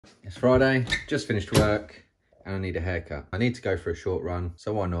It's Friday, just finished work and I need a haircut. I need to go for a short run,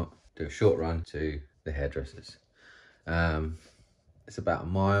 so why not do a short run to the hairdressers. It's about a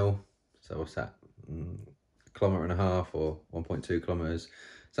mile, so what's that, a kilometre and a half or 1.2 kilometres,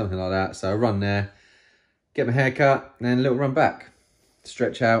 something like that. So I run there, get my haircut, and then a little run back.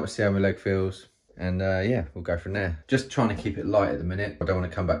 Stretch out, see how my leg feels, and yeah, we'll go from there. Just trying to keep it light at the minute. I don't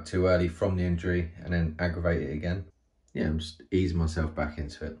want to come back too early from the injury and then aggravate it again. Yeah, I'm just easing myself back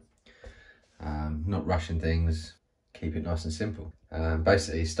into it. Not rushing things, keep it nice and simple.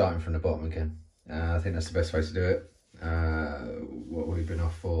 Basically starting from the bottom again. I think that's the best way to do it. What we've been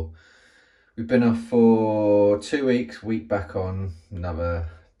off for? We've been off for 2 weeks, week back on, another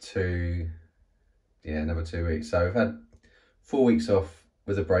 2 weeks. So we've had 4 weeks off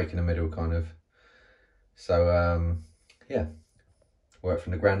with a break in the middle, kind of. So yeah, work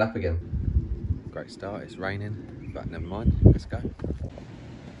from the ground up again. Great start, it's raining, but never mind, let's go.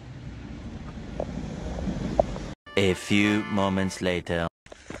 A few moments later.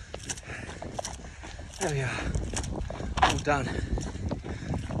 There we are, all done.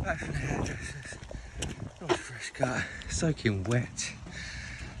 Back from the hairdressers. Nice fresh cut, soaking wet.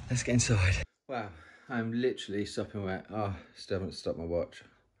 Let's get inside. Wow, I'm literally sopping wet. Oh, still haven't stopped my watch.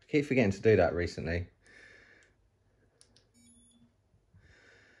 I keep forgetting to do that recently.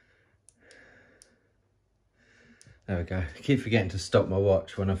 There we go. I keep forgetting to stop my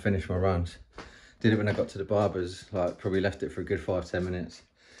watch when I finish my runs. Did it when I got to the barber's, like probably left it for a good 5-10 minutes.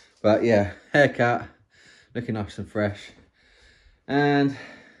 But yeah, haircut, looking nice and fresh. And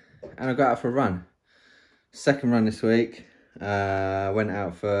I got out for a run. Second run this week. Went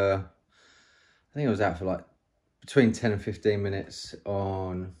out for, I think I was out for like between 10 and 15 minutes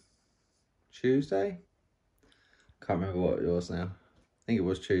on Tuesday. Can't remember what it was now. I think it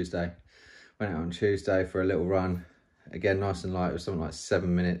was Tuesday. Went out on Tuesday for a little run. Again, nice and light. It was something like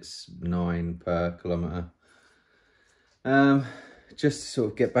 7 minutes, 9 per kilometre. Just to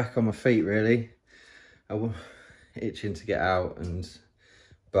sort of get back on my feet, really. I was itching to get out,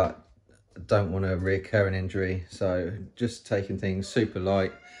 but I don't want a reoccurring injury. So just taking things super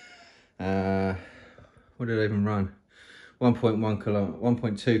light. What did I even run?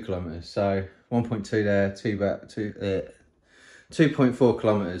 1.2 kilometres. So 1.2 there, 2.4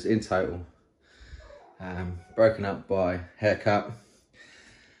 kilometres in total. Broken up by haircut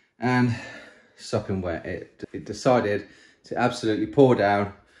and sopping wet. It decided to absolutely pour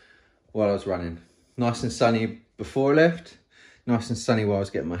down while I was running. Nice and sunny before I left, nice and sunny while I was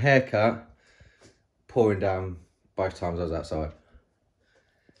getting my haircut, pouring down both times I was outside.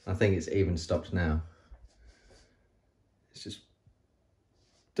 I think it's even stopped now. It's just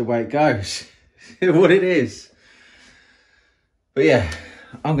the way it goes, what it is. But yeah,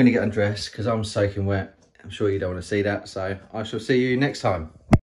 I'm going to get undressed because I'm soaking wet. I'm sure you don't want to see that, so I shall see you next time.